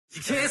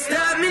You can't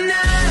stop me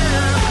now.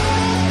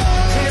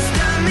 Can't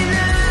stop me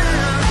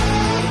now.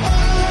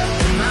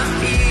 My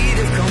feet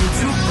have come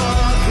too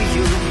far for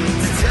you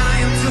to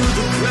tie them to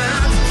the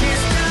ground. You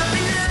can't stop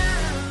me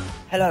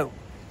now. Hello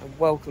and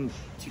welcome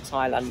to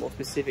Thailand, more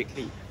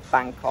specifically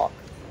Bangkok.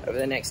 Over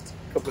the next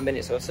couple of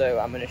minutes or so,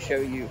 I'm going to show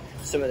you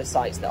some of the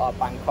sites that are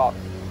Bangkok,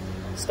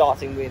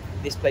 starting with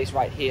this place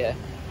right here,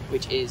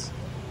 which is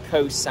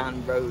Kho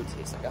San Road.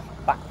 It's like a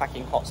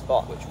backpacking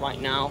hotspot, which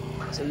right now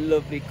is a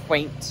lovely,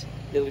 quaint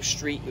little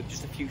street with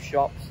just a few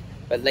shops,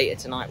 but later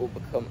tonight will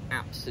become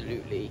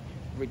absolutely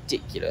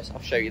ridiculous.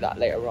 I'll show you that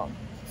later on.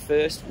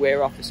 First,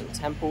 we're off to some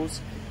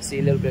temples, see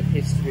a little bit of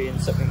history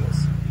and something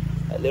that's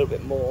a little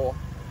bit more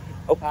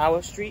up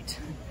our street,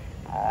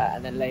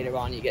 and then later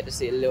on you get to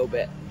see a little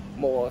bit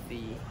more of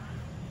the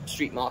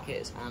street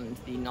markets and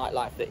the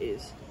nightlife that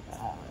is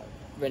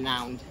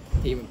renowned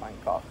here in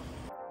Bangkok.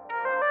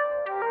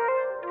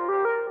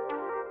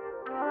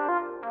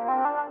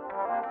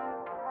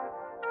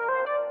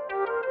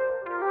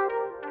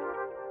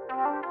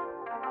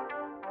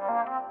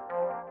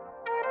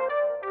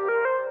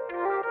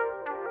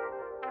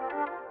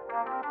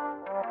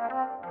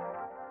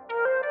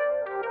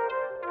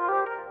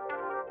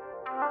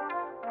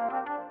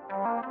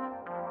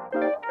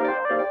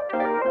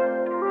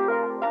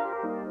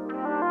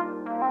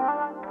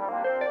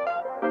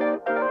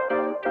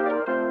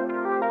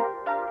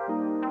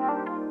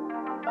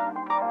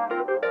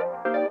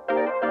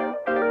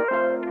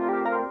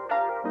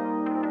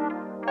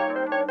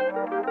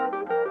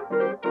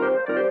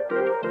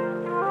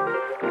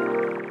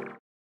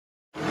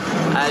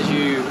 As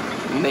you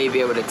may be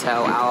able to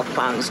tell, our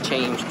plans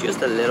changed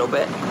just a little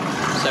bit.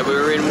 So we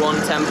were in one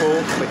temple,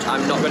 which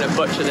I'm not going to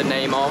butcher the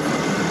name of.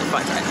 In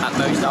fact, at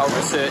most I'll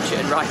research it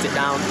and write it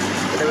down.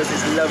 But there was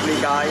this lovely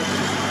guy,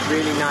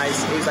 really nice.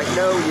 He was like,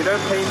 no, you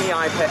don't pay me,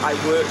 I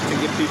work to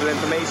give people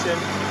information.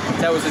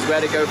 Tells us where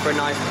to go for a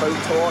nice boat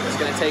tour. It's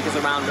going to take us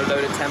around a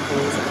load of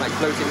temples and like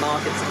floating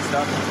markets and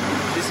stuff.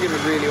 This is going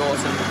to be really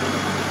awesome.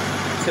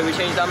 So we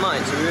changed our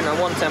minds. So we were in our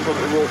one temple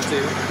that we walked to,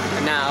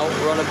 and now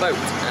we're on a boat.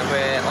 And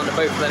we're on the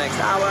boat for the next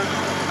hour,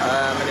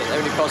 and it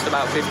only cost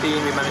about 15.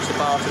 We managed to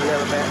barter a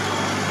little bit,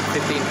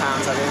 £15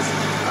 that is.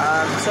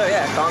 So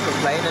yeah, can't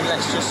complain, and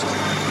let's just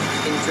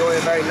enjoy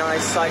a very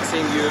nice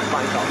sightseeing view of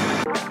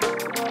Bangkok.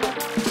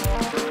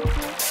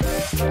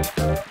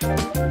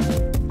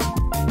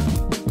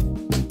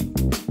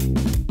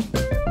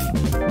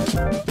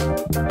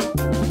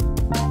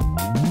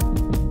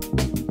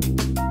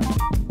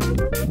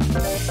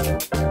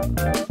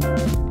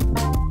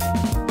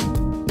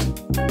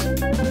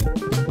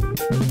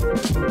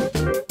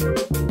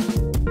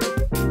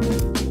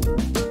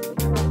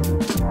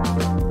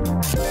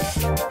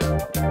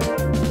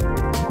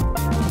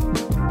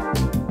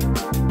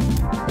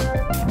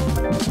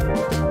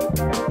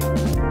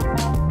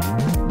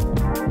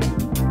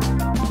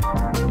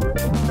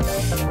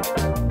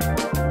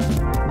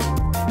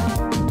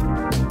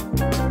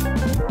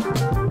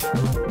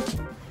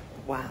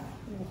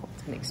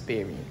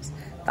 Experience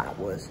that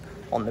was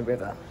on the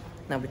river.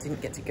 Now, we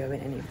didn't get to go in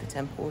any of the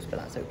temples, but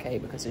that's okay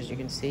because, as you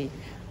can see,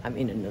 I'm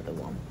in another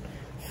one.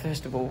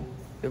 First of all,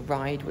 the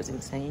ride was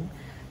insane,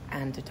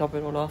 and to top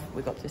it all off,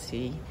 we got to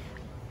see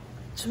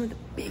some of the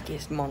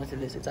biggest monitor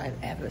lizards I've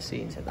ever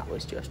seen, so that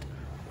was just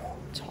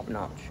top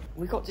notch.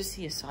 We got to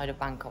see a side of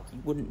Bangkok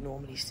you wouldn't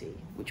normally see,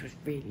 which was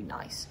really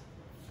nice.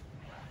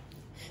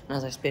 And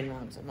as I spin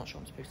around, because I'm not sure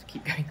I'm supposed to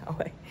keep going that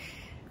way,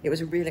 it was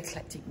a real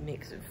eclectic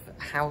mix of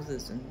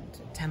houses and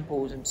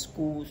temples and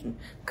schools and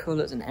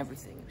colours and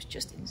everything. It was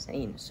just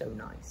insane, so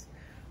nice.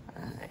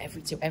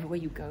 Everywhere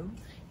you go,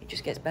 it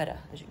just gets better.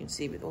 As you can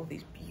see, with all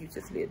these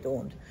beautifully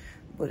adorned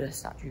Buddha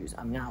statues.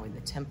 I'm now in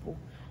the temple,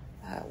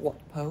 Wat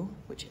Po,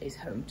 which is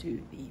home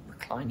to the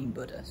Reclining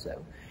Buddha.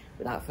 So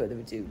without further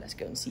ado, let's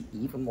go and see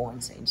even more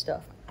insane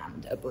stuff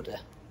and a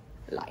Buddha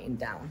lying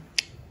down.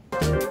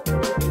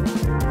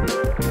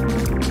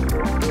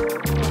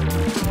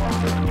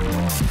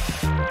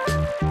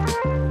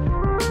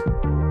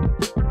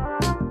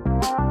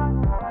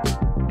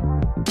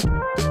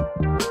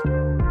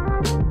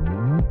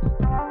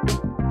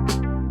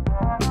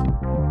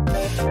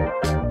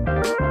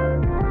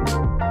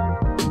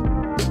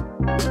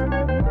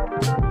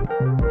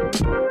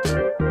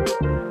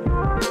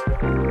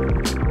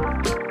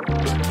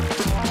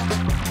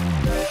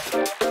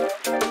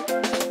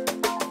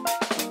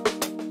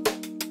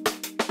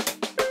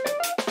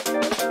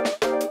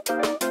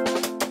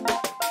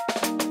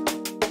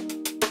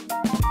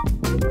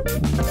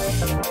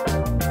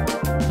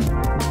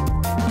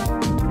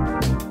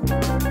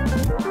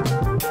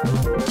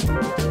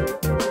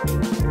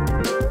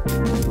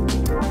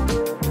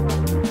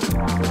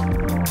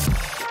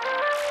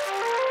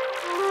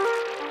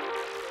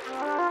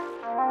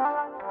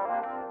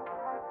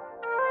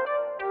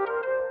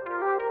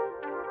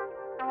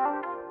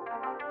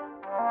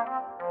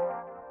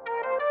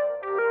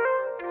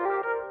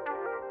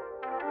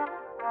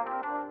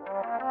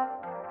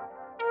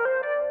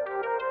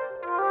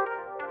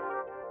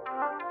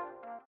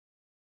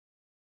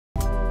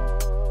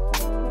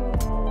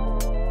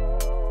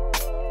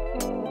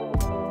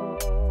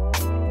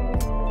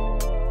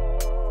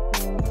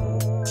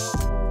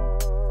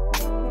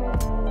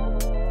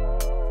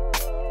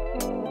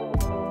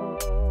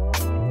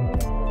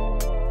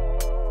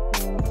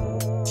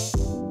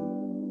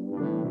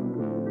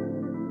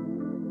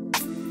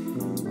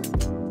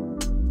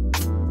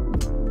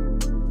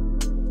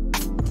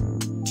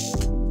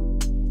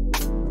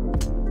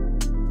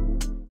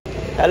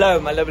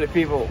 Hello, my lovely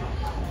people.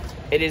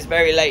 It is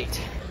very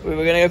late. We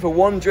were going to go for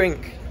one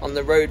drink on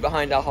the road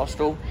behind our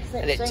hostel,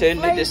 and it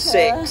turned into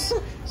 6.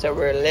 So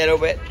we're just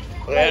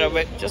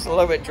a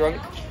little bit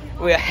drunk.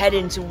 We are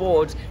heading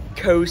towards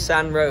Kho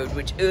San Road,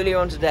 which earlier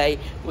on today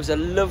was a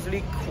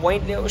lovely,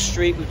 quaint little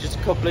street with just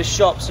a couple of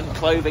shops and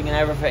clothing and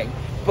everything.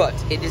 But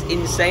it is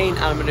insane,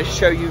 and I'm going to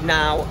show you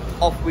now.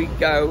 Off we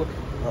go.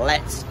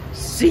 Let's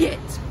see it.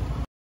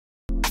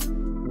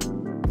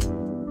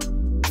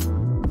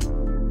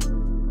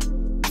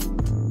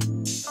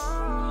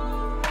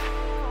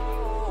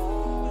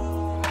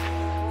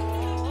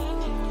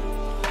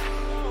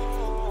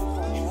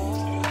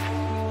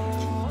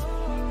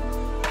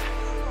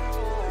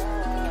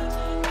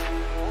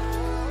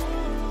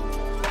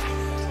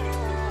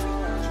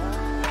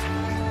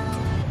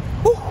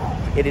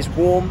 It is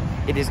warm,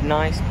 it is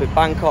nice, but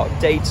Bangkok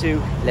day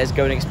 2, let's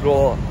go and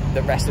explore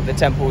the rest of the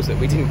temples that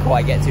we didn't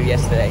quite get to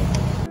yesterday.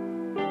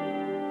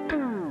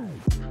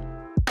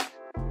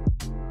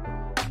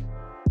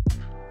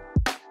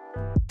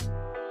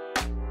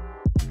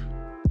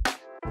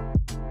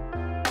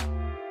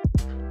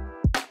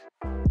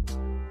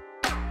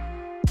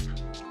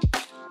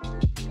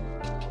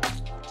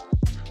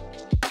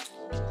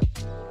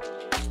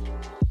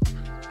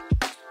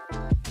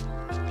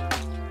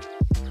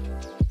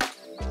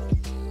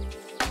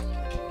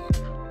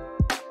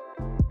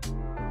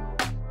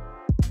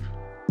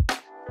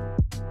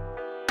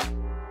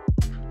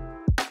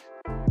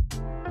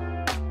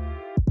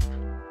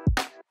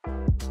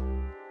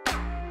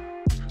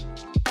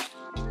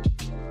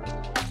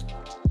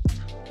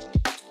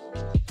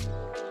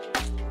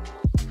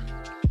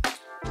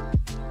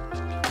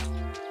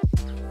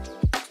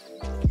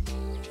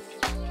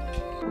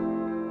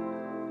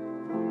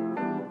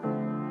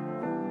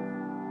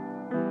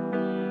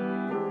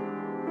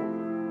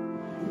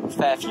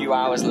 Fair few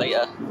hours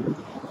later,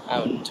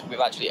 and we've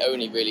actually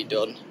only really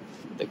done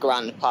the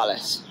Grand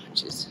Palace,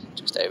 which is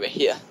just over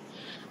here.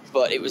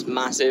 But it was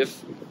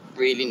massive,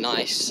 really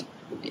nice,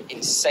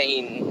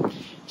 insane,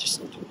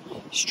 just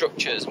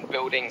structures and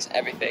buildings,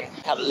 everything.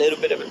 Had a little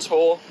bit of a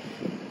tour.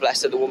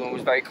 Bless her, the woman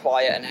was very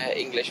quiet and her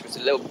English was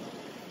a little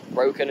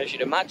broken, as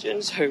you'd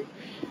imagine, so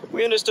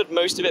we understood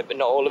most of it but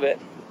not all of it.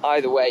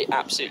 Either way,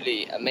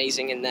 absolutely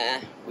amazing in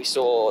there. We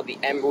saw the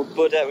Emerald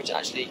Buddha, which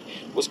actually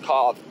was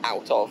carved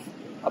out of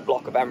a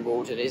block of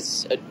emerald. It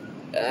is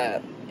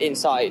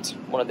inside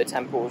one of the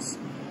temples.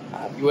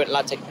 You weren't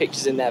allowed to take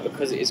pictures in there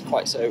because it is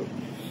quite so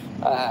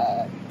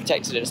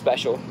protected and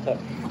special. So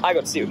I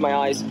got to see it with my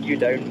eyes, you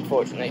don't,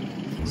 unfortunately.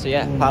 So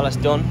yeah, palace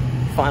done.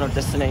 Final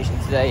destination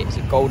today is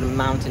a Golden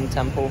Mountain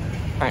temple.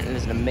 Apparently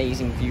there's an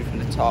amazing view from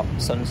the top,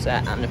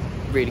 sunset, and a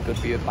really good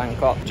view of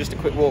Bangkok. Just a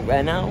quick walk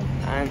there now,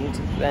 and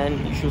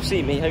then you shall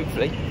see me,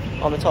 hopefully,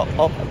 on the top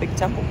of a big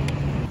temple.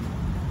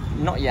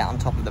 Not yet on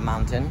top of the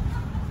mountain,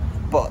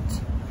 but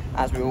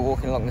as we were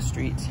walking along the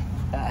street,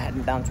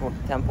 heading down toward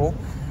the temple,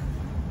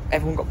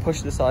 everyone got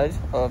pushed to the side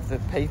of the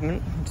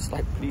pavement, just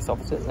like police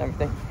officers and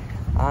everything.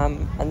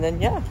 And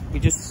then, yeah, we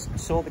just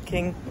saw the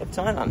King of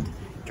Thailand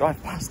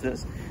drive past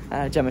us.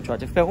 Gemma tried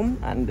to film,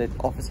 and the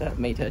officer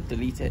made her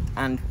delete it,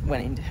 and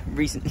went in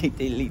recently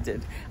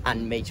deleted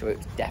and made sure it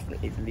was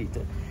definitely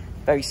deleted.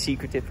 Very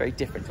secretive, very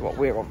different to what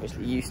we're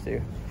obviously used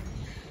to.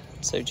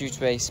 So due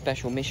to a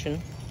special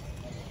mission,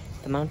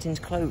 the mountain's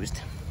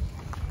closed.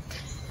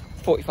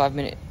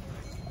 45-minute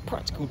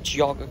practical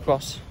jog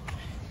across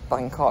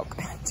Bangkok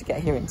to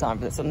get here in time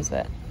for the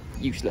sunset.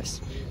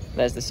 Useless.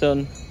 There's the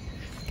sun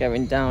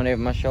going down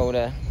over my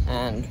shoulder,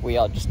 and we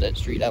are just at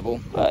street level,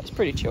 but it's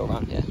pretty chill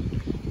around here.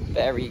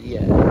 Very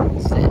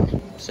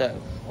zen. So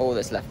all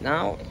that's left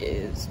now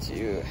is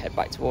to head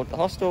back toward the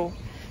hostel,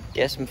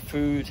 get some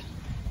food,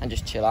 and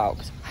just chill out,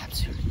 because I'm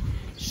absolutely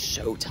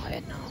so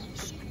tired now.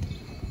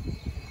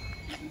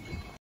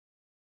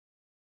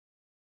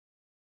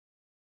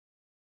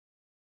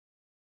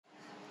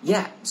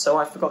 Yeah, so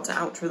I forgot to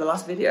outro the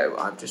last video,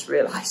 I've just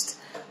realised.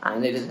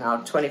 And it is now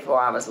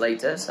 24 hours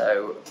later,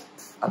 so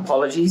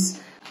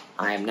apologies.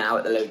 I am now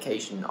at the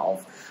location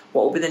of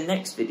what will be the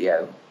next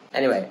video.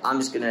 Anyway, I'm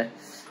just going to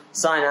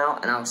sign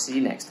out, and I'll see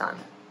you next time.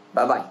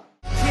 Bye-bye.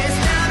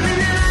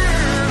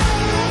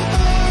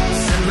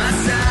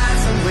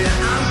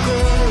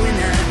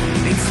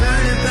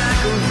 Turn it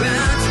back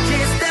around.